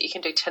things that you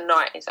can do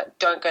tonight. He's like,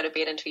 don't go to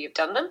bed until you've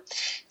done them.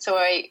 So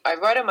I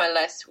wrote on my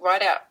list,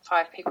 write out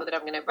 5 people that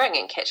I'm going to ring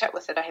and catch up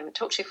with that I haven't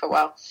talked to for a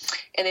while.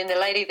 And then the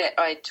lady that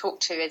I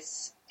talked to,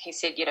 he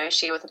said,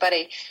 share with a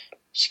buddy.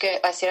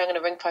 I said, I'm going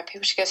to ring 5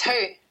 people. She goes, who?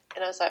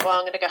 And I was like, well,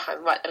 I'm going to go home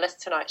and write the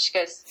list tonight. She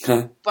goes,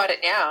 write it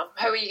now.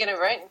 Who are you going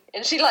to ring?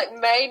 And she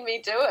made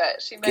me do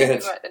it. She made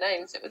me write the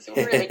names. It was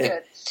really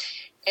good.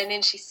 And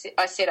then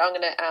I said, I'm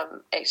going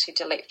to actually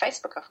delete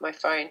Facebook off my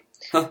phone.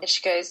 And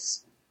she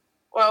goes,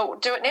 well,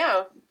 do it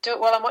now. Do it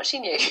while I'm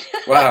watching you.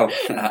 Wow.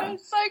 It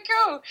was so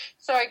cool.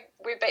 So I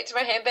went back to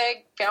my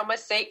handbag, found my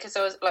seat, because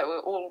I was we were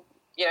all,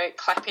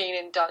 clapping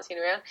and dancing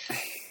around.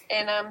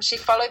 And she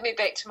followed me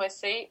back to my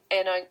seat,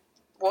 and I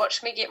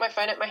watched me get my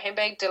phone out my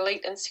handbag,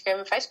 delete Instagram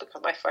and Facebook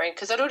on my phone,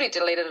 because I'd already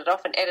deleted it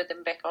off and added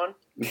them back on.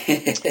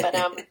 But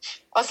I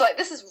was like,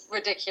 this is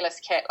ridiculous,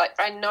 Kat.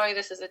 I know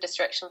this is a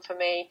distraction for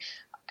me.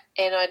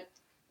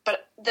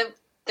 But the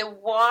the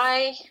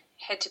why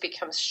had to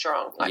become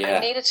strong. Like, I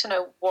needed to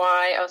know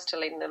why I was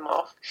deleting them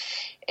off.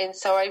 And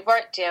so I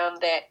wrote down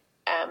that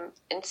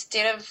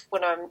instead of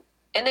when I'm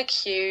in a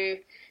queue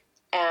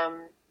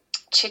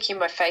checking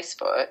my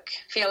Facebook,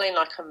 feeling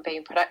like I'm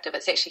being productive,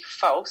 it's actually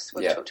false.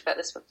 We've talked about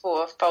this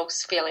before,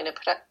 false feeling of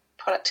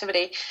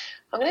productivity.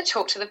 I'm going to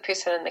talk to the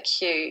person in the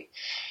queue.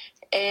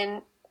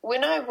 And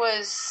when I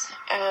was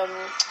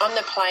on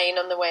the plane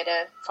on the way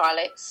to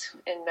Filex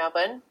in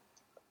Melbourne,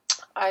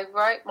 I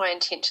wrote my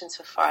intentions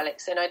for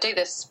Filex, and I do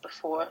this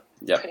before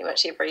pretty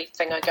much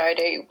everything I go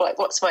to, like,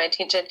 what's my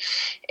intention?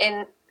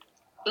 And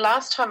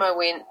last time I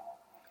went,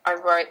 I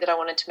wrote that I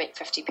wanted to meet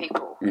 50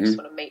 people. I just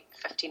want to meet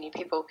 50 new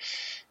people.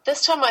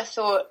 This time I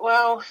thought,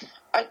 well,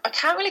 I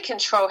can't really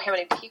control how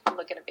many people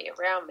are going to be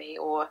around me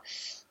or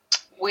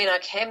when I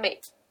can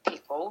meet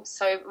people.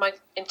 So my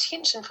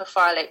intention for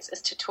Filex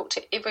is to talk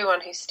to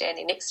everyone who's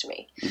standing next to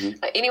me.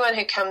 Like, anyone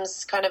who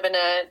comes kind of in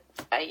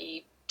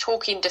a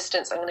talking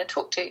distance, I'm going to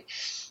talk to.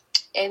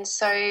 And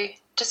so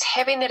just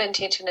having that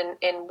intention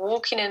and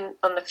walking in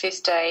on the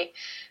first day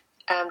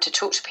to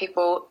talk to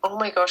people. Oh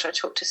my gosh, I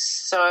talked to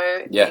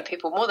so many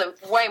people,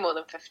 way more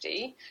than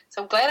 50.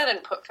 So I'm glad I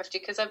didn't put 50,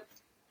 because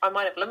I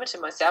might have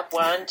limited myself,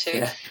 1,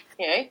 2,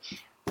 you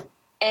know.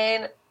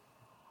 And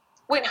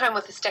went home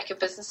with a stack of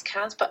business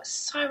cards, but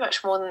so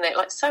much more than that.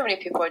 Like, so many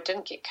people I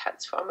didn't get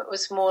cards from. It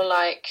was more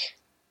like,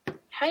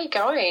 how are you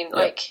going?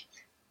 Like,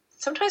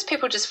 sometimes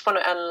people just want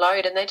to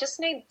unload, and they just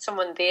need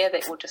someone there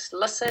that will just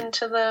listen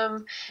to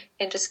them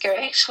and just go,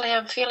 actually,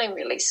 I'm feeling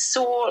really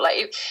sore.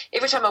 Like,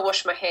 every time I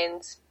wash my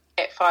hands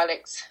at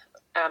Filex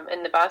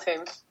in the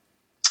bathroom,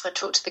 I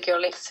talk to the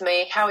girl next to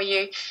me, how are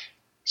you?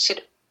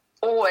 She'd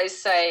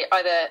always say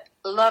either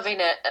loving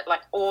it, like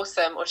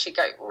awesome, or she'd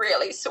go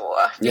really sore.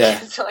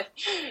 Because, like,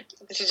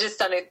 she'd just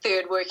done her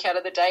third workout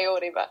of the day or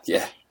whatever.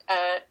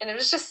 And it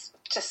was just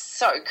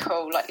so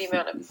cool, like the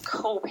amount of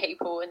cool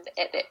people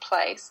at that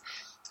place.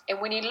 And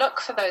when you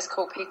look for those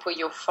cool people,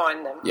 you'll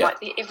find them.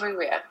 Like, they're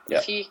everywhere.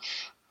 If you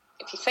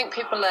think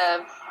people are,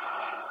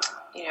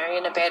 you know,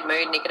 in a bad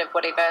mood, negative,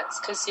 whatever, it's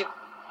because you've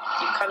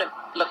kind of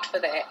looked for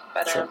that.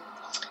 But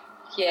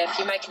if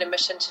you're making a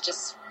mission to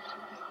just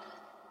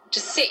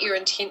set your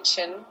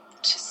intention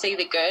to see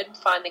the good,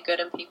 find the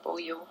good in people,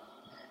 you'll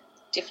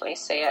definitely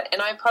see it.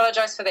 And I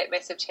apologise for that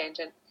massive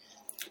tangent.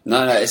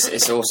 No,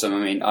 it's awesome. I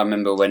mean, I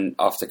remember when,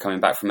 after coming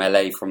back from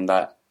LA from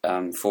that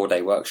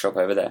 4-day workshop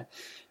over there,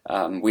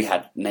 we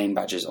had name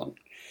badges on.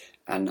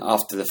 And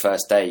after the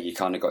first day, you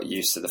kind of got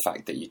used to the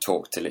fact that you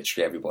talk to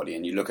literally everybody,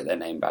 and you look at their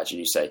name badge and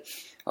you say,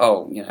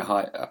 oh, you know,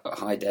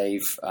 hi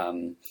Dave.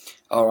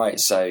 All right,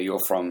 so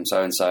you're from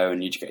so-and-so,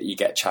 and you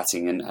get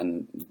chatting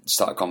and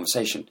start a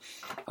conversation.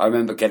 I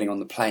remember getting on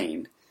the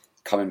plane,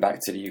 coming back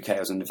to the UK. I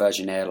was on the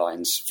Virgin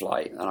Airlines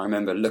flight, and I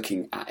remember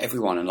looking at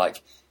everyone and,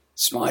 like,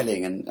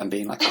 smiling and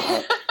being like,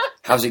 oh,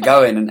 how's it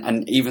going?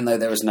 And even though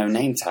there was no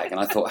name tag, and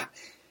I thought,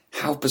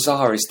 how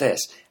bizarre is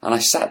this? And I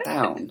sat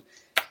down,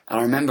 and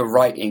I remember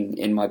writing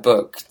in my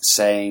book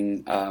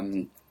saying,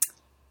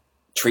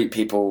 treat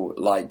people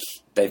like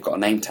they've got a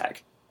name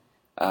tag.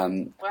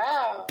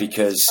 Wow.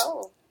 Because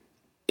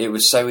it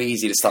was so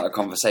easy to start a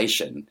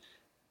conversation,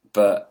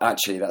 but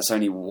actually it's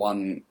only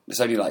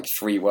like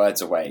 3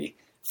 words away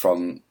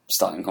from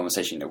starting a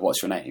conversation. You know,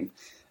 what's your name?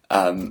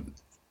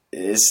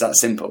 It's that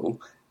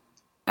simple.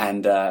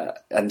 And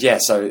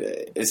so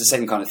it's the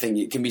same kind of thing.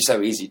 It can be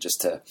so easy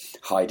just to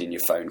hide in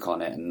your phone,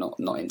 can't it, and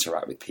not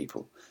interact with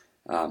people.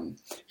 But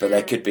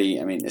there could be,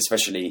 I mean,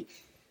 especially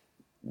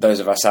those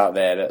of us out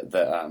there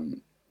that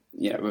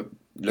you know,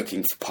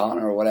 looking for a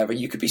partner or whatever.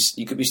 You could be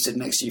sitting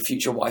next to your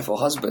future wife or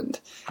husband,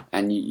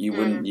 and you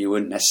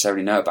wouldn't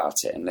necessarily know about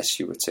it unless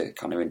you were to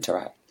kind of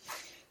interact.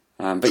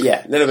 But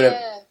yeah, a little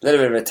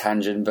bit of a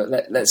tangent. But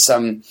let's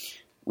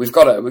you've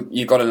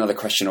got another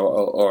question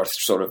or a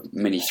sort of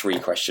mini 3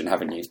 question,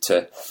 haven't you,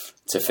 to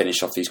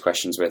finish off these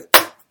questions with?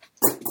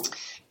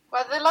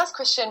 Well, the last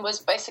question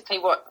was basically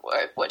what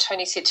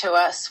Tony said to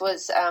us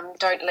was,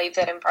 don't leave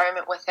that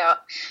environment without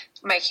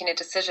making a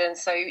decision.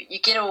 So you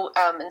get all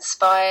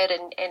inspired,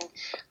 and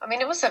I mean,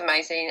 it was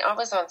amazing. I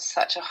was on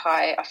such a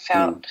high. I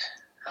felt,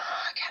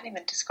 I can't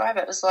even describe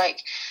it. It was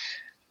like,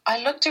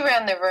 I looked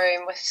around the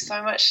room with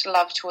so much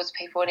love towards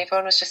people, and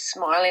everyone was just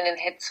smiling and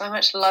had so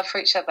much love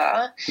for each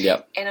other.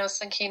 Yep. And I was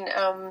thinking,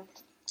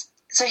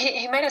 so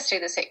he made us do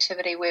this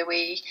activity where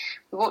we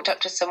walked up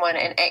to someone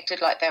and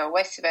acted like they were a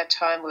waste of our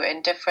time. We were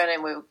indifferent,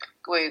 and we were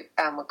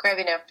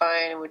grabbing our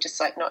phone, and we're just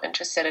like not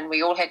interested. And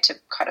we all had to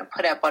kind of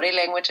put our body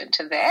language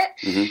into that.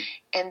 Mm-hmm.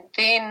 And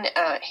then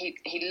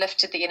he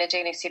lifted the energy,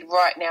 and he said,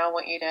 right now I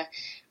want you to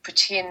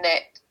pretend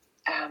that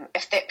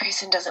if that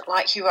person doesn't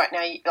like you right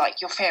now,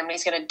 like your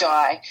family's going to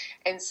die.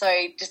 And so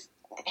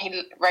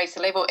he raised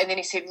the level, and then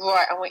he said,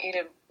 right, I want you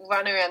to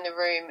run around the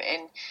room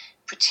and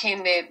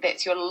pretend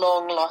that's your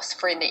long-lost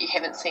friend that you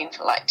haven't seen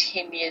for like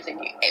 10 years, and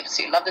you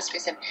absolutely love this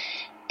person.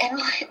 And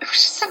like, it was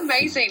just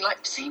amazing,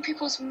 like seeing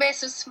people's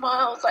massive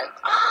smiles, like,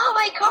 oh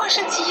my gosh,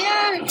 it's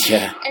you.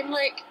 Yeah. And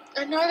like,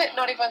 I know that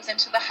not everyone's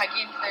into the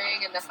hugging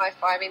thing and the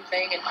high-fiving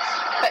thing,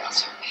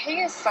 but he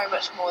is so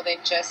much more than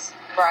just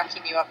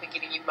braking you up and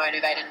getting you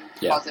motivated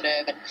and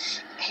positive. And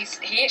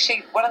he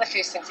actually, one of the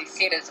first things he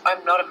said is,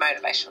 I'm not a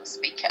motivational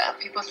speaker.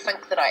 People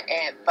think that I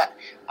am, but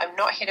I'm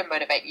not here to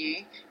motivate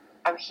you.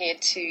 I'm here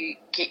to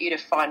get you to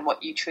find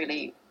what you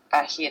truly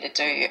are here to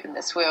do in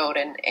this world,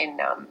 and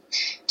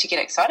to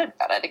get excited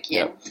about it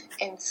again. Yep.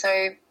 And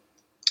so,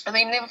 I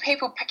mean, there were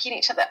people picking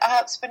each other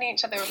up, spinning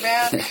each other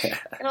around,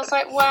 and I was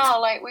like, wow,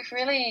 like we've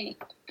really,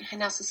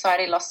 in our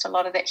society, lost a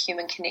lot of that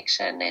human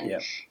connection,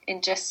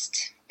 and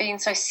just being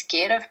so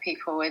scared of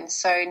people and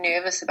so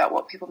nervous about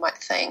what people might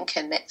think,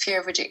 and that fear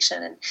of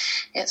rejection, and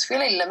it's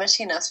really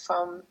limiting us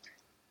from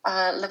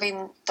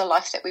living the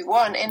life that we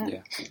want.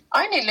 And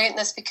I only learned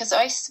this because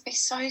I used to be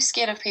so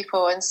scared of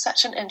people and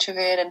such an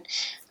introvert, and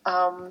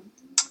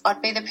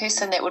I'd be the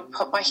person that would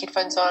put my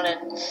headphones on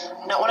and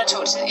not want to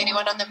talk to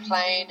anyone on the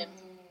plane. And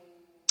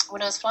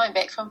when I was flying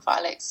back from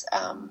Filex,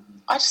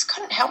 I just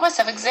couldn't help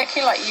myself,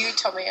 exactly like you,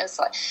 Tommy. I was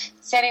like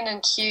sitting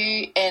in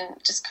queue and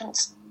just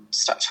couldn't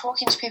stop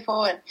talking to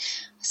people, and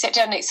I sat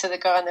down next to the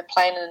guy on the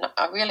plane, and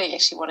I really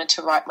actually wanted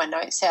to write my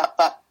notes out,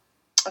 but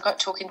I got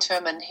talking to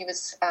him, and he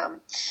was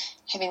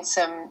having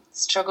some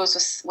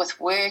struggles with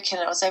work,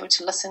 and I was able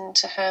to listen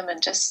to him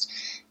and just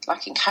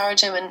like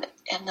encourage him, and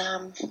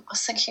I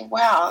was thinking,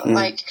 wow,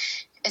 like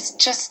it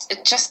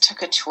just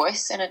took a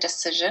choice and a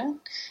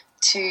decision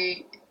to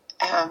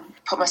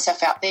put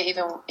myself out there,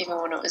 even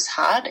when it was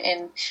hard,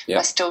 and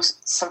I still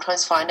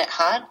sometimes find it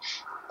hard,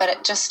 but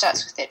it just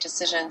starts with that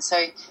decision.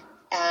 So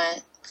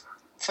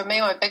for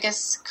me, my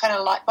biggest kind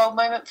of light bulb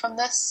moment from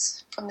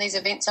these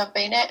events I've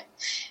been at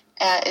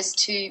is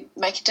to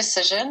make a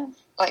decision,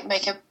 like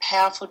make a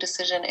powerful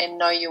decision, and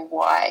know your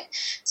why.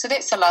 So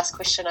that's the last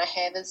question I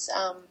have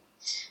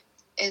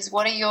is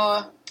what are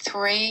your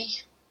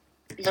 3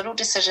 little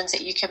decisions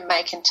that you can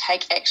make and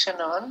take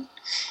action on?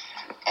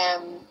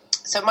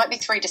 So it might be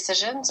 3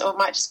 decisions, or it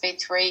might just be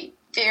 3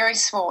 very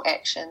small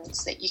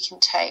actions that you can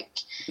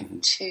take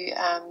to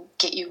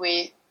get you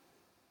where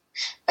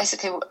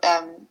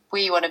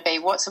you want to be,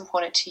 what's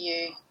important to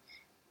you,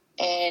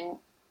 and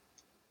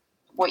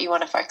what you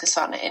want to focus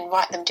on, and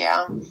write them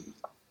down.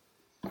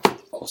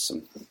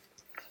 Awesome.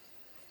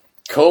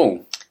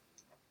 Cool.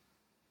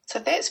 So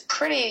that's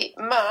pretty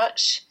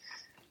much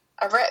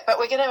a wrap, but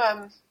we're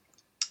gonna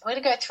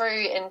go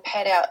through and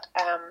pad out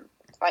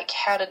like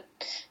how to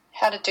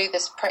do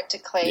this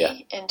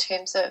practically in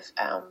terms of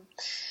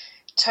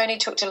Tony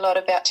talked a lot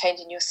about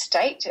changing your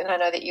state, and I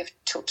know that you've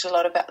talked a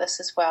lot about this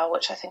as well,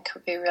 which I think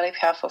would be really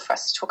powerful for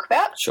us to talk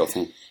about. Sure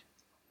thing.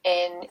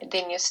 And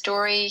then your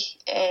story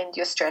and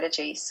your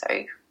strategy.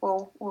 So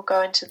we'll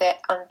go into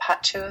that on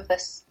part 2 of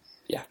this.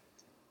 Yeah.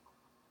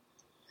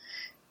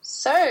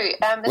 So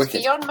it's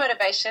beyond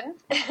motivation.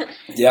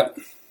 Yep.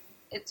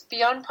 It's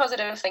beyond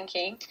positive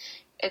thinking.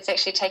 It's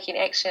actually taking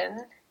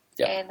action.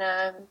 Yep.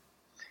 And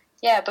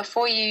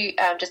before you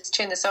just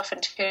turn this off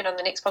and turn on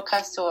the next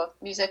podcast or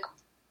music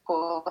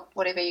or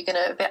whatever you're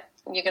gonna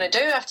do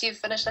after you've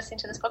finished listening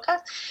to this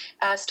podcast,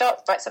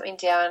 stop, write something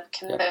down,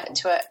 commit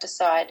to it,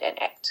 decide,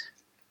 and act.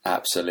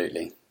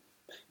 Absolutely.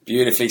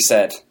 Beautifully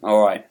said.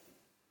 All right.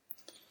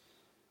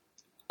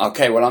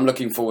 Okay, well, I'm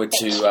looking forward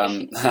to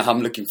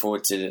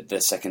the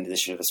second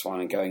edition of this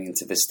one and going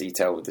into this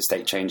detail with the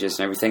state changes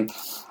and everything.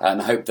 And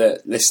I hope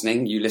that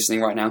you listening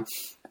right now,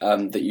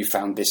 that you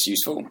found this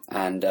useful,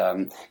 and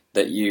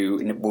that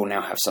you will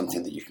now have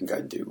something that you can go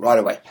and do right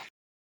away.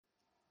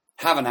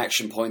 Have an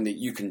action point that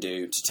you can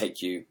do to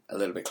take you a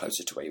little bit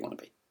closer to where you want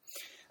to be.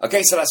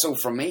 Okay, so that's all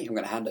from me. I'm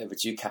going to hand over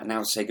to you, Kat, now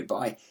to say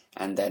goodbye,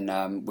 and then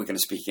we're going to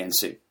speak again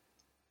soon.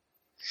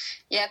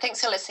 Yeah,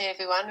 thanks for listening,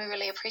 everyone. We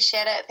really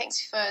appreciate it.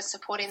 Thanks for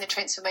supporting the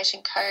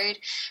Transformation Code.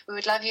 We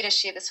would love you to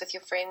share this with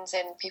your friends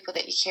and people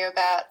that you care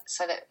about,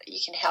 so that you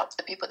can help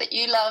the people that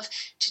you love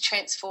to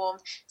transform.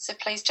 So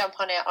please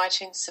jump on our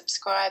iTunes,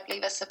 subscribe,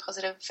 leave us a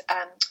positive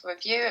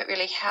review. It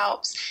really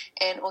helps.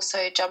 And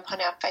also jump on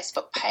our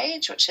Facebook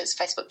page, which is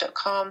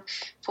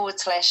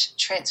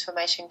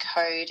facebook.com/Transformation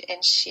Code,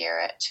 and share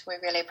it. We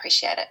really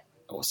appreciate it.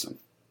 Awesome.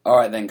 All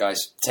right then,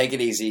 guys. Take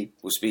it easy.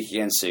 We'll speak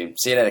again soon.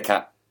 See you later,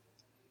 Kat.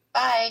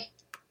 Bye.